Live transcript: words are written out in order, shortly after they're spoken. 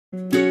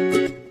Hello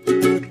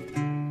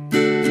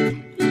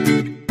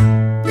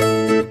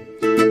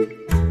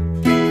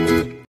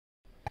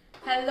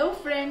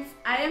friends,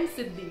 I am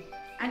Siddhi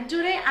and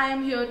today I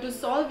am here to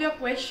solve your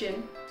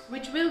question,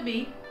 which will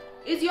be,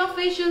 is your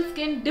facial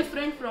skin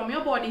different from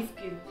your body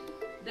skin?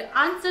 The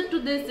answer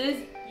to this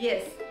is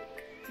yes.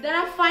 There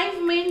are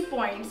 5 main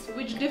points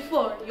which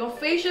differ your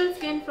facial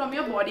skin from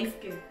your body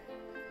skin.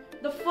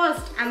 The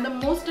first and the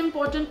most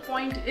important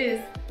point is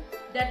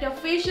that your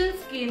facial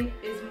skin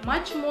is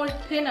much more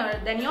thinner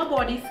than your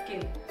body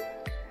skin.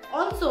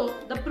 Also,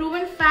 the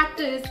proven fact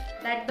is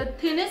that the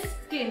thinnest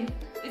skin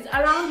is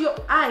around your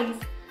eyes,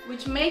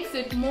 which makes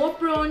it more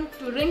prone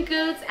to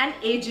wrinkles and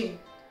aging.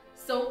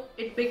 So,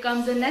 it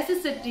becomes a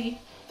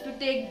necessity to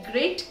take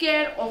great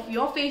care of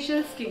your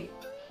facial skin.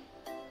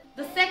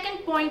 The second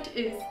point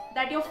is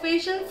that your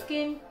facial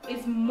skin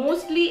is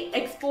mostly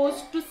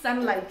exposed to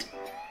sunlight,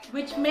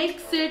 which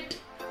makes it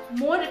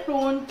more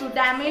prone to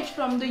damage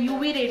from the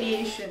UV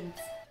radiations.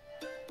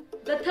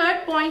 The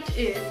third point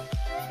is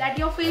that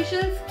your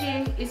facial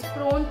skin is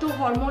prone to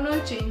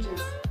hormonal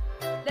changes.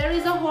 There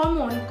is a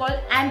hormone called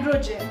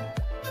Androgen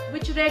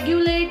which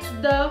regulates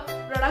the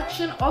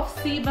production of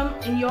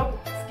sebum in your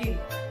skin.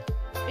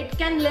 It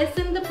can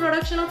lessen the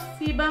production of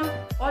sebum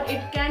or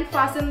it can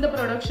fasten the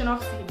production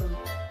of sebum,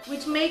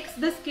 which makes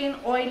the skin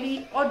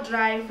oily or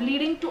dry,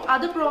 leading to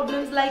other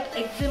problems like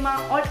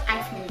eczema or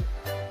acne.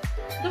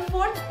 The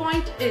fourth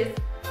point is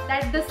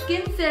that the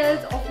skin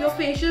cells of your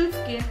facial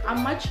skin are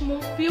much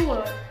more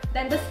fewer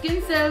than the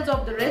skin cells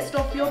of the rest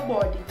of your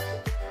body.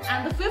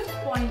 And the fifth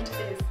point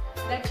is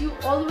that you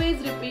always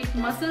repeat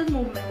muscle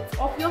movements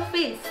of your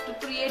face to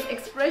create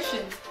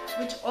expressions,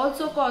 which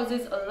also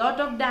causes a lot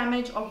of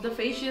damage of the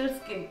facial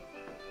skin.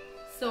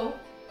 So,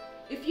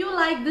 if you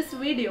like this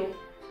video,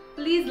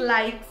 please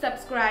like,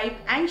 subscribe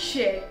and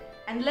share,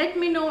 and let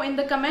me know in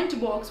the comment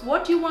box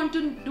what you want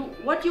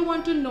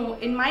to know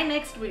in my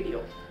next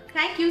video.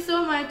 Thank you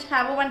so much.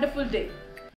 Have a wonderful day.